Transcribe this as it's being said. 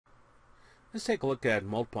Let's take a look at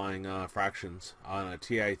multiplying fractions on a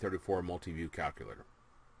TI-34 MultiView calculator.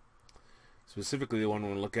 Specifically, the one we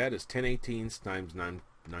want to look at is 10/18 times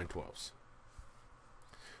 9/12.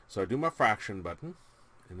 So I do my fraction button,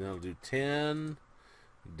 and then I'll do 10,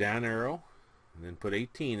 down arrow, and then put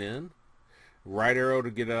 18 in, right arrow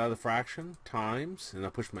to get it out of the fraction, times, and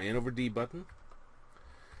I'll push my N over D button.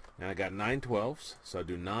 And I got 9/12, so I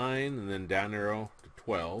do 9, and then down arrow to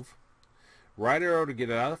 12. Right arrow to get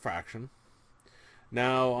it out of the fraction.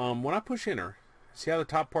 Now, when I push enter, see how the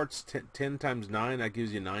top part's 10 times 9, that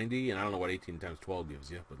gives you 90, and I don't know what 18 times 12 gives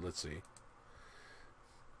you, but let's see.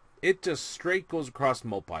 It just straight goes across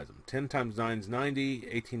and multiplies them. 10 times 9 is 90,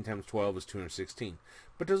 18 times 12 is 216.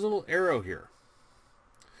 But there's a little arrow here.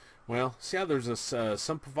 Well, see how there's a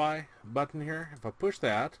simplify button here? If I push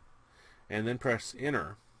that, and then press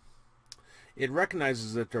enter, it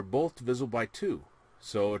recognizes that they're both divisible by 2.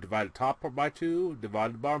 So it divided top part by 2,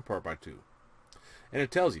 divided the bottom part by 2. And it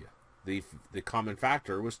tells you the common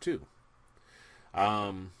factor was 2.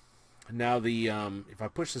 Now if I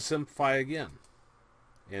push the simplify again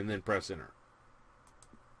and then press enter,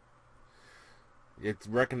 it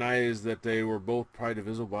recognized that they were both probably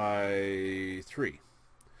divisible by 3.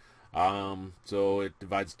 So it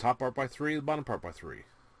divides the top part by 3, the bottom part by 3.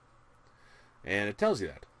 And it tells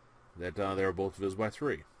you that they were both divisible by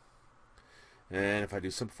 3. And if I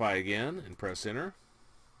do simplify again and press enter,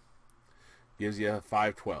 gives you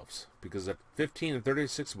 5/12 because that 15 and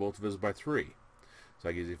 36 are both divisible by 3. So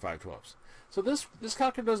that gives you 5/12. So this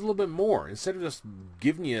calculator does a little bit more. Instead of just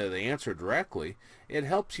giving you the answer directly, it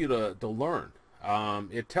helps you to learn.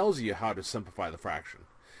 It tells you how to simplify the fraction.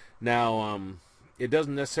 Now, it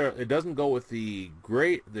doesn't go with the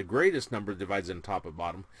greatest number that divides in top and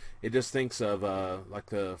bottom. It just thinks of like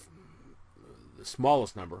the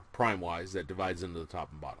smallest number, prime-wise, that divides into the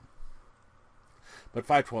top and bottom. But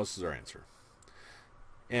 5/12 is our answer.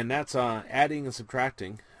 And that's adding and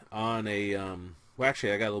subtracting on a, well,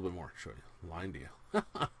 actually, I got a little bit more to show you. Lying to you.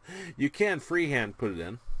 You can freehand put it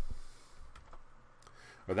in.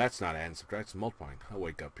 Or that's not adding and subtracting, it's multiplying. I'll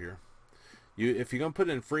wake up here. If you're going to put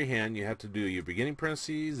it in freehand, you have to do your beginning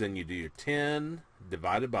parentheses, then you do your 10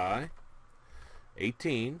 divided by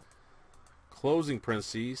 18, closing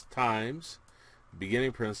parentheses, times,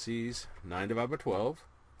 beginning parentheses, 9 divided by 12,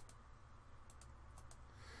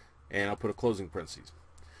 and I'll put a closing parentheses.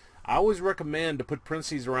 I always recommend to put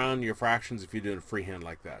parentheses around your fractions if you're doing freehand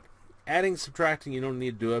like that. Adding, subtracting, you don't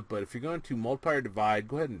need to do it, but if you're going to multiply or divide,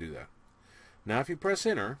 go ahead and do that. Now if you press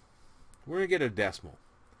enter, we're going to get a decimal.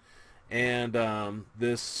 And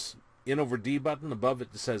this N over D button above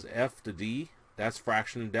it that says F to D, that's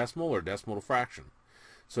fraction and decimal or decimal to fraction.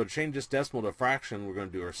 So to change this decimal to fraction, we're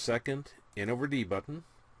going to do our second N over D button,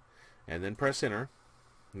 and then press enter,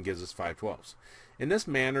 and gives us 5/12. In this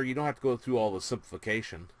manner, you don't have to go through all the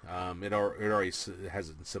simplification. It already has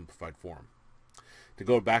it in simplified form. To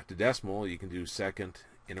go back to decimal, you can do second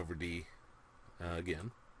N over D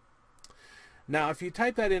again. Now, if you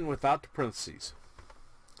type that in without the parentheses,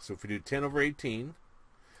 so if we do 10 over 18,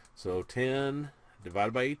 so 10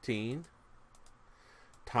 divided by 18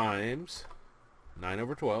 times 9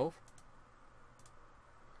 over 12,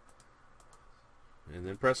 and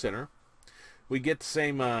then press enter, we get the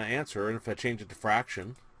same answer. And if I change it to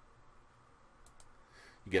fraction,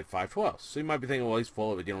 you get 5/12. So you might be thinking, well, he's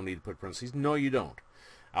full of it, you don't need to put parentheses. No, you don't.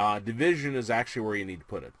 Division is actually where you need to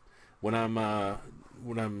put it. When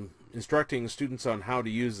I'm instructing students on how to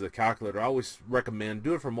use the calculator, I always recommend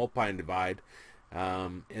do it for multiply and divide,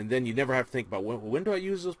 and then you never have to think about when do I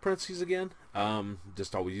use those parentheses again.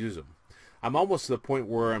 Just always use them. I'm almost to the point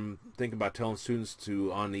where I'm thinking about telling students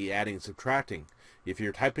to, on the adding and subtracting, if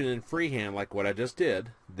you're typing in freehand like what I just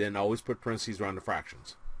did, then always put parentheses around the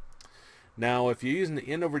fractions. Now if you're using the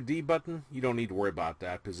N over D button, you don't need to worry about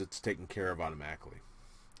that because it's taken care of automatically.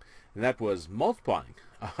 And that was multiplying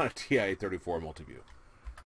on a TI-34 MultiView.